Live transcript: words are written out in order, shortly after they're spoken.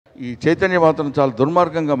ఈ చైతన్య మాత్రం చాలా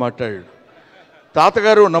దుర్మార్గంగా మాట్లాడాడు.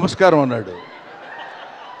 తాతగారు నమస్కారం అన్నాడు.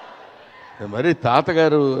 మరి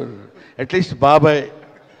తాతగారు అట్లీస్ట్ బాబాయ్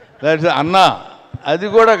లేదా అన్న అది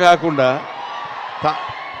కూడా కాకుండా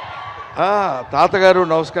తాతగారు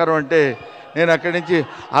నమస్కారం అంటే నేను అక్కడి నుంచి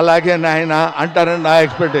అలాగే నాయన అంటారని నా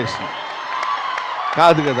ఎక్స్పెక్టేషన్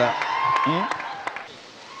కాదు కదా.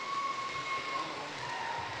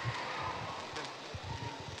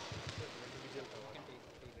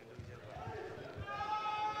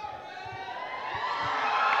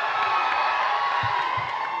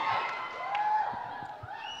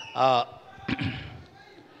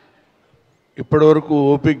 ఇప్పటివరకు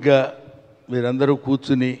ఓపికగా మీరందరూ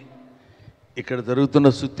కూర్చుని ఇక్కడ జరుగుతున్న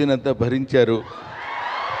సుత్తినంతా భరించారు.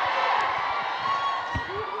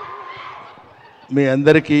 మీ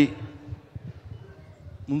అందరికీ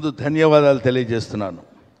ముందు ధన్యవాదాలు తెలియజేస్తున్నాను.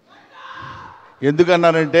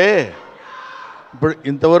 ఎందుకన్నానంటే ఇప్పుడు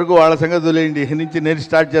ఇంతవరకు వాళ్ళ సంగతి వదిలేయండి, ఇక్కడి నుంచి నేను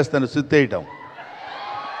స్టార్ట్ చేస్తాను సుత్తి వేయటం.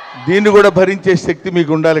 దీన్ని కూడా భరించే శక్తి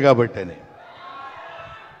మీకు ఉండాలి కాబట్టి అని.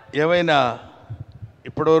 ఏమైనా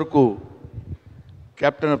ఇప్పటివరకు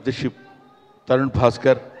captain of the ship Tarun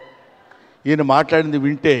Bhaskar ఈయన మాట్లాడింది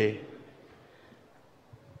వింటే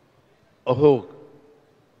ఓహో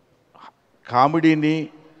కామెడీని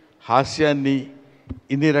హాస్యాన్ని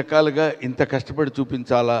ఇన్ని రకాలుగా ఇంత కష్టపడి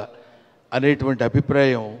చూపించాలా అనేటువంటి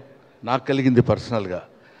అభిప్రాయం నాకు కలిగింది పర్సనల్గా.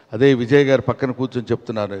 అదే విజయ్ గారు పక్కన కూర్చొని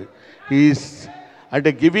చెప్తున్నారు. ఈస్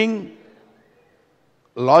అంటే giving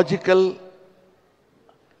logical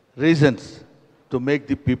reasons to make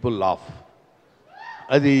the people laugh.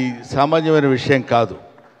 అది సామాన్యమైన విషయం కాదు.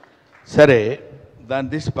 సరే దాన్ని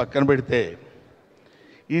తీసి పక్కన పెడితే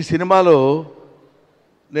ఈ సినిమాలో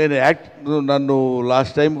నన్ను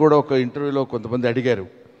లాస్ట్ టైం కూడా ఒక ఇంటర్వ్యూలో కొంతమంది అడిగారు,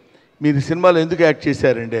 మీరు ఈ సినిమాలో ఎందుకు యాక్ట్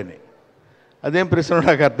చేశారండి అని. అదేం ప్రశ్న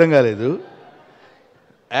నాకు అర్థం కాలేదు.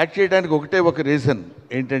 యాక్ట్ చేయడానికి ఒకటే ఒక రీజన్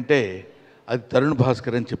ఏంటంటే అది తరుణ్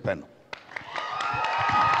భాస్కర్ అని చెప్పాను.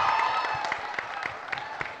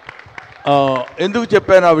 ఎందుకు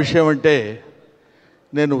చెప్పాను ఆ విషయం అంటే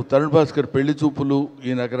నేను తరుణ్ భాస్కర్ పెళ్లి చూపులు, ఈ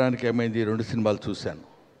నగరానికి ఏమైంది, 2 సినిమాలు చూశాను.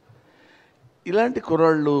 ఇలాంటి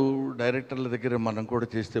కుర్రాళ్ళు డైరెక్టర్ల దగ్గర మనం కూడా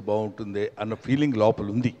చేస్తే బాగుంటుంది అన్న ఫీలింగ్ లోపల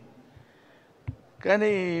ఉంది.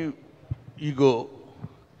 కానీ ఈగో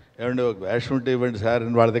ఏమంటే ఒక వేషం ఉంటే ఇవ్వండి సార్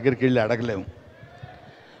అని వాళ్ళ దగ్గరికి వెళ్ళి అడగలేము.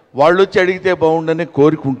 వాళ్ళు వచ్చి అడిగితే బాగుండని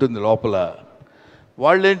కోరిక ఉంటుంది లోపల.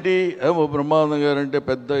 వాళ్ళేంటి బ్రహ్మానందం గారు అంటే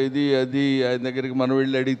పెద్ద ఇది అది, ఆయన దగ్గరికి మనం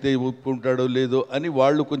వెళ్ళి అడిగితే ఒప్పుకుంటాడో లేదో అని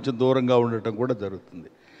వాళ్ళు కొంచెం దూరంగా ఉండటం కూడా జరుగుతుంది.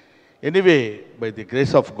 Anyway by the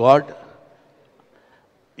grace of God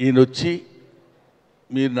ఈయన వచ్చి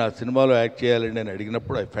మీరు నా సినిమాలో యాక్ట్ చేయాలని నేను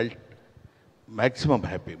అడిగినప్పుడు I felt maximum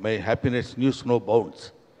happy. My happiness news no bounds.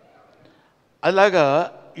 అలాగా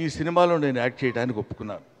ఈ సినిమాలో నేను యాక్ట్ చేయడానికి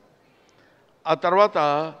ఒప్పుకున్నాను. ఆ తర్వాత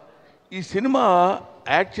ఈ సినిమా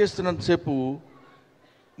యాక్ట్ చేస్తున్నంతసేపు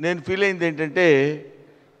నేను ఫీల్ అయింది ఏంటంటే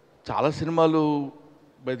చాలా సినిమాలు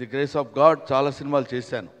by the grace of God చాలా సినిమాలు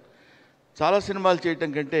చేశాను. చాలా సినిమాలు చేయటం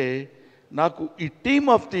కంటే నాకు ఈ team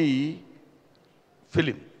of the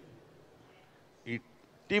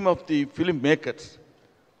film makers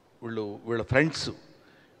వీళ్ళ ఫ్రెండ్స్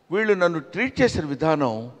వీళ్ళు నన్ను ట్రీట్ చేసిన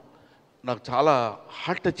విధానం నాకు చాలా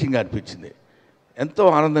హార్ట్ టచింగ్గా అనిపించింది. ఎంతో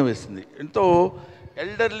ఆనందం వేసింది. ఎంతో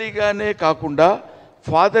ఎల్డర్లీగానే కాకుండా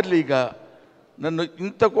ఫాదర్లీగా నన్ను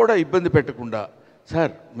ఇంత కూడా ఇబ్బంది పెట్టకుండా,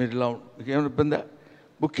 సార్ మీరు ఇలా మీకు ఏమైనా ఇబ్బందా,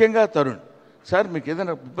 ముఖ్యంగా తరుణ్ సార్ మీకు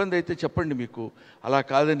ఏదైనా ఇబ్బంది అయితే చెప్పండి, మీకు అలా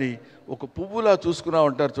కాదని ఒక పువ్వులా చూసుకున్నా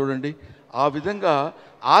ఉంటారు చూడండి. ఆ విధంగా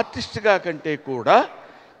ఆర్టిస్ట్గా కంటే కూడా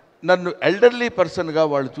నన్ను ఎల్డర్లీ పర్సన్గా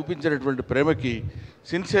వాళ్ళు చూపించినటువంటి ప్రేమకి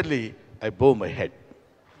సిన్సియర్లీ ఐ బో మై హెడ్.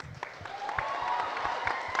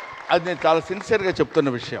 అది నేను చాలా సిన్సియర్గా చెప్తున్న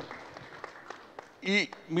విషయం. ఈ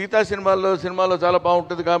మిగతా సినిమాల్లో చాలా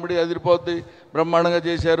బాగుంటుంది, కామెడీ అదిరిపోద్ది, బ్రహ్మాండంగా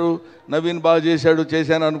చేశారు, నవీన్ బాగా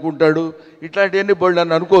చేశాను అనుకుంటాడు, ఇట్లాంటివన్నీ బోల్డ్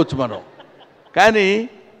అని అనుకోవచ్చు మనం. కానీ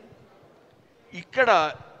ఇక్కడ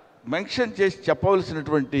మెన్షన్ చేసి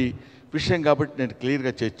చెప్పవలసినటువంటి విషయం కాబట్టి నేను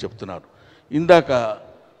క్లియర్గా చేసి చెప్తున్నాను. ఇందాక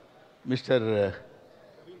మిస్టర్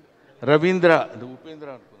రవీంద్ర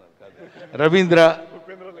అనుకున్నాను కాదు, Ravindra,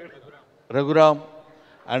 Raghuram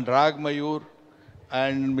and raag Mayur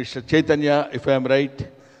and mister Chaitanya, if I'm right,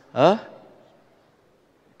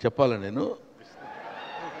 చెప్పాలా నేను,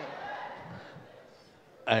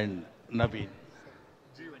 అండ్ నవీన్.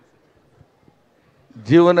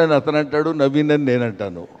 జీవన్ అని అతను అంటాడు, నవీన్ అని నేను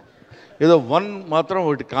అంటాను. ఏదో వన్ మాత్రం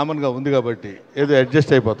ఒకటి కామన్గా ఉంది కాబట్టి ఏదో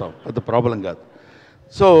అడ్జస్ట్ అయిపోతాం, పెద్ద ప్రాబ్లం కాదు.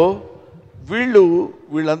 సో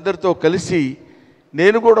వీళ్ళందరితో కలిసి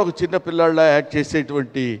నేను కూడా ఒక చిన్న పిల్లాళ్ళ యాక్ట్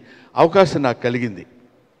చేసేటువంటి అవకాశం నాకు కలిగింది.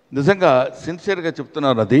 నిజంగా సిన్సియర్గా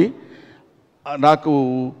చెప్తున్నాను. అది నాకు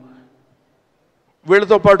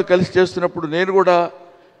వీళ్ళతో పాటు కలిసి చేస్తున్నప్పుడు నేను కూడా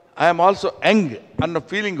ఐఎమ్ ఆల్సో యంగ్ అన్న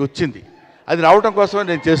ఫీలింగ్ వచ్చింది. అది రావటం కోసమే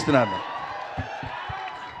నేను చేస్తున్నాను.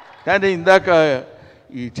 కానీ ఇందాక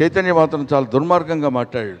ఈ చైతన్య మాత్రం చాలా దుర్మార్గంగా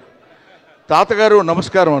మాట్లాడాడు. తాతగారు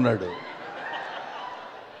నమస్కారం అన్నాడు.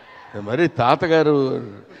 మరి తాతగారు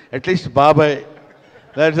అట్లీస్ట్ బాబాయ్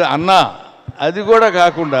అన్న అది కూడా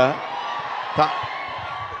కాకుండా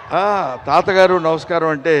తాతగారు నమస్కారం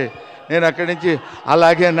అంటే నేను అక్కడి నుంచి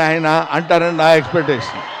అలాగే నాయన అంటారని నా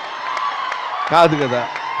ఎక్స్పెక్టేషన్ కాదు కదా.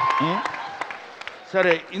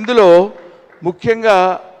 సరే, ఇందులో ముఖ్యంగా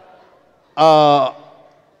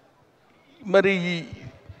మరి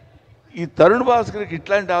ఈ తరుణ్ భాస్కర్కి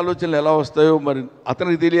ఇట్లాంటి ఆలోచనలు ఎలా వస్తాయో మరి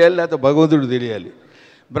అతనికి తెలియాలి, లేకపోతే భగవంతుడు తెలియాలి.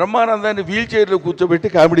 బ్రహ్మానందాన్ని వీల్ చైర్లో కూర్చోబెట్టి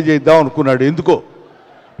కామెడీ చేద్దాం అనుకున్నాడు. ఎందుకో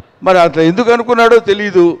మరి అట్లా ఎందుకు అనుకున్నాడో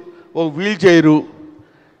తెలీదు. ఒక వీల్ చైరు,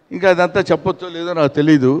 ఇంకా అదంతా చెప్పొచ్చో లేదో నాకు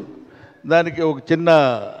తెలీదు. దానికి ఒక చిన్న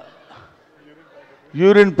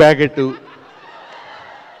యూరిన్ ప్యాకెట్,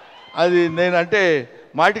 అది నేనంటే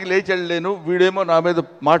మాటికి లేచెళ్ళలేను. వీడేమో నా మీద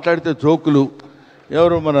మాట్లాడితే జోకులు,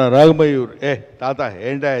 ఎవరు మన రాఘమయూర్ తాత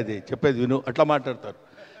ఏంటా అది చెప్పేది విను అట్లా మాట్లాడతారు.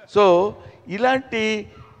 సో ఇలాంటి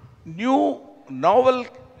న్యూ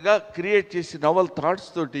నావల్గా క్రియేట్ చేసి నవల్ థాట్స్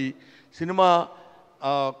తోటి సినిమా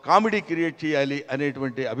కామెడీ క్రియేట్ చేయాలి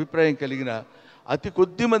అనేటువంటి అభిప్రాయం కలిగిన అతి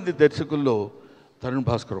కొద్ది మంది దర్శకుల్లో తరుణ్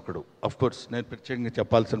భాస్కర్ ఒకడు. అఫ్కోర్స్ నేను ప్రత్యేకంగా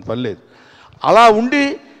చెప్పాల్సిన పని లేదు. అలా ఉండి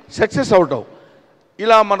సక్సెస్ అవటం,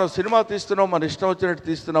 ఇలా మనం సినిమా తీస్తున్నాం మన ఇష్టం వచ్చినట్టు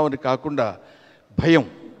తీస్తున్నాం అని కాకుండా భయం,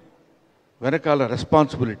 వెనకాల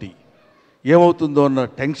రెస్పాన్సిబిలిటీ, ఏమవుతుందో అన్న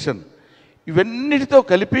టెన్షన్, ఇవన్నిటితో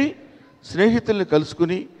కలిపి స్నేహితుల్ని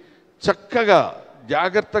కలుసుకుని చక్కగా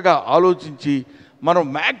జాగ్రత్తగా ఆలోచించి మనం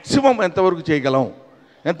మ్యాక్సిమం ఎంతవరకు చేయగలం,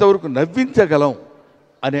 ఎంతవరకు నవ్వించగలం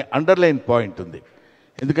అనే అండర్లైన్ పాయింట్ ఉంది.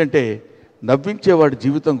 ఎందుకంటే నవ్వించేవాడి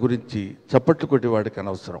జీవితం గురించి చప్పట్లు కొట్టేవాడికి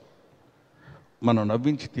అనవసరం. మనం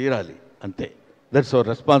నవ్వించి తీరాలి అంతే. That's our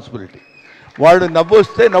responsibility. వాడు నవ్వు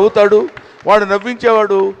వస్తే నవ్వుతాడు, వాడు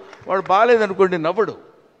నవ్వించేవాడు వాడు బాగాలేదనుకోండి నవ్వడు.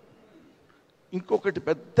 ఇంకొకటి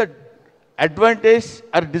పెద్ద అడ్వాంటేజ్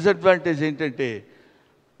ఆర్ డిసడ్వాంటేజ్ ఏంటంటే,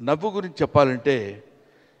 నవ్వు గురించి చెప్పాలంటే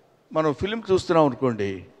మనం ఫిలిం చూస్తున్నాం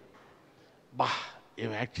అనుకోండి,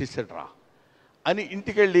 ఏం యాక్ట్ చేశాడు రా అని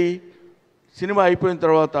ఇంటికెళ్ళి సినిమా అయిపోయిన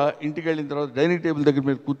తర్వాత ఇంటికి వెళ్ళిన తర్వాత డైనింగ్ టేబుల్ దగ్గర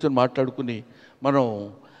మీద కూర్చొని మాట్లాడుకుని మనం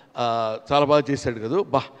చాలా బాగా చేశాడు కదా,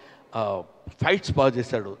 ఫైట్స్ బాగా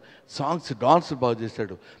చేశాడు, సాంగ్స్ డాన్స్ బాగా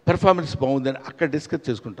చేశాడు, పెర్ఫార్మెన్స్ బాగుందని అక్కడ డిస్కస్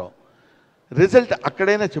చేసుకుంటాం. రిజల్ట్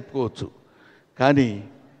అక్కడైనా చెప్పుకోవచ్చు. కానీ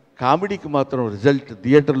కామెడీకి మాత్రం రిజల్ట్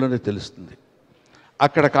థియేటర్లోనే తెలుస్తుంది.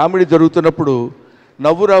 అక్కడ కామెడీ జరుగుతున్నప్పుడు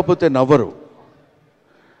నవ్వు రాకపోతే నవ్వరు.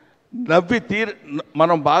 నవ్వి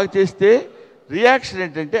మనం బాగా చేస్తే రియాక్షన్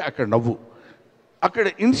ఏంటంటే అక్కడ నవ్వు, అక్కడ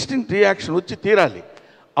ఇన్స్టింక్ట్ రియాక్షన్ వచ్చి తీరాలి.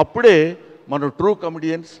 అప్పుడే మన ట్రూ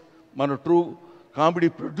కమెడియన్స్, మన ట్రూ కామెడీ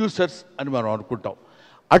ప్రొడ్యూసర్స్ అని మనం అనుకుంటాం.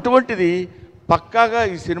 అటువంటిది పక్కాగా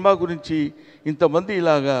ఈ సినిమా గురించి ఇంతమంది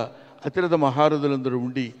ఇలాగా అతిరథ మహారథులందరూ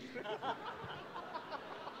ఉండి,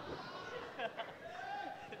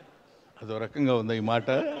 అదో రకంగా ఉందా ఈ మాట,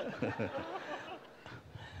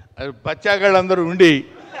 బచ్చాగాళ్ళందరూ ఉండి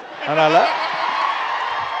అనాలా,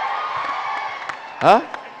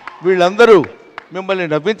 వీళ్ళందరూ మిమ్మల్ని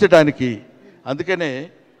నవ్వించడానికి. అందుకనే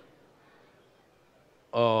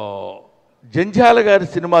జంధ్యాల గారి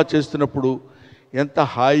సినిమా చేస్తున్నప్పుడు ఎంత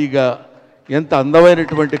హాయిగా ఎంత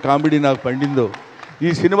అందమైనటువంటి కామెడీ నాకు పండిందో, ఈ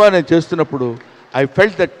సినిమా నేను చేస్తున్నప్పుడు I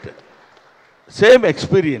felt that same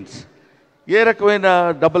experience. ఏ రకమైన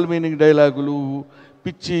డబుల్ మీనింగ్ డైలాగులు,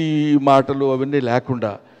 పిచ్చి మాటలు అవన్నీ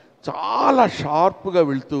లేకుండా చాలా షార్ప్గా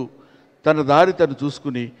వెళ్తూ తన దారి తను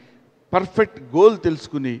చూసుకుని పర్ఫెక్ట్ గోల్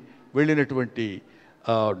తెలుసుకుని వెళ్ళినటువంటి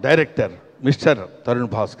director mister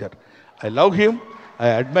Tarun Bhaskar. I love him, I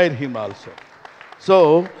admire him also. So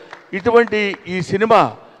ఇటువంటి ఈ సినిమా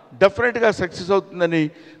డెఫినెట్గా సక్సెస్ అవుతుందని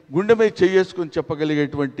గుండె మీద చేసుకుని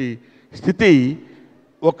చెప్పగలిగేటువంటి స్థితి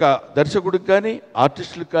ఒక దర్శకుడికి కానీ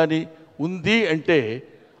ఆర్టిస్టులకు కానీ ఉంది అంటే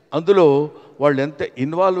అందులో వాళ్ళు ఎంత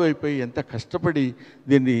ఇన్వాల్వ్ అయిపోయి ఎంత కష్టపడి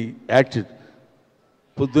దీన్ని యాక్ట్.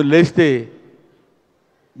 పొద్దున్న లేస్తే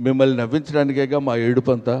మిమ్మల్ని నవ్వించడానికేగా మా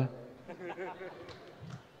ఏడుపంతా,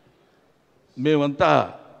 మేమంతా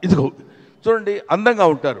ఇదిగో చూడండి అందంగా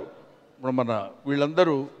ఉంటారు. ఇప్పుడు మన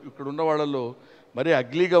వీళ్ళందరూ ఇక్కడ ఉన్న వాళ్ళలో మరీ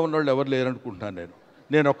అగ్లీగా ఉన్నవాళ్ళు ఎవరు లేరనుకుంటున్నాను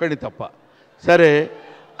నేను ఒక్కడిని తప్ప. సరే,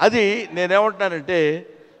 అది నేనేమంటున్నానంటే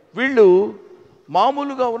వీళ్ళు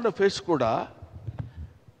మామూలుగా ఉన్న ఫేస్ కూడా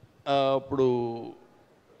ఇప్పుడు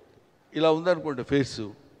ఇలా ఉందనుకోండి, ఫేసు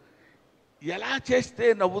ఎలా చేస్తే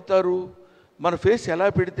నవ్వుతారు, మన ఫేస్ ఎలా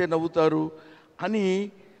పెడితే నవ్వుతారు అని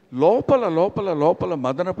లోపల లోపల లోపల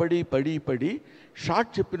మదనపడి పడి పడి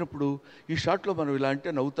షార్ట్ చెప్పినప్పుడు ఈ షార్ట్లో మనం ఇలా అంటే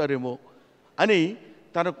నవ్వుతారేమో అని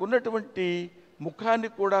తనకున్నటువంటి ముఖాన్ని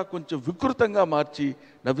కూడా కొంచెం వికృతంగా మార్చి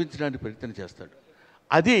నవ్వించడానికి ప్రయత్నం చేస్తాడు.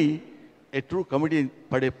 అది ఏ ట్రూ కమెడియన్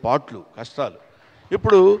పడే పాట్లు, కష్టాలు.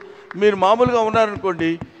 ఇప్పుడు మీరు మామూలుగా ఉన్నారనుకోండి,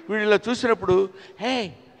 వీళ్ళు ఇలా చూసినప్పుడు హే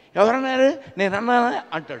ఎవరన్నారు నేను అన్నానా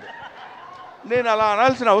అంటాడు. నేను అలా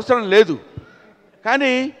అనాల్సిన అవసరం లేదు,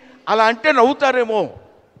 కానీ అలా అంటే నవ్వుతారేమో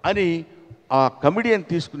అని ఆ కమెడియన్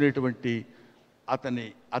తీసుకునేటువంటి అతని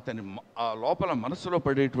ఆ లోపల మనసులో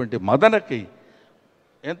పడేటువంటి మదనకి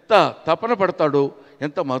ఎంత తపన పడతాడో,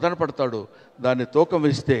 ఎంత మదన పడతాడో దాన్ని తూకం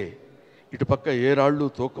వేస్తే ఇటుపక్క ఏ రాళ్ళు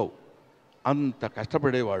తూకవు, అంత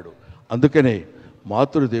కష్టపడేవాడు. అందుకనే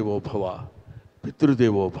మాతృదేవోభవ,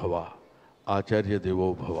 పితృదేవోభవ, ఆచార్య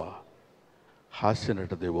దేవోభవ,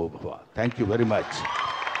 హాస్యనట దేవోభవ. Thank you very much.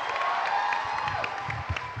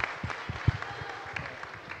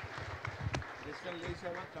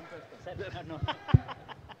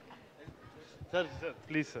 Sir,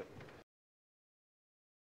 please, sir.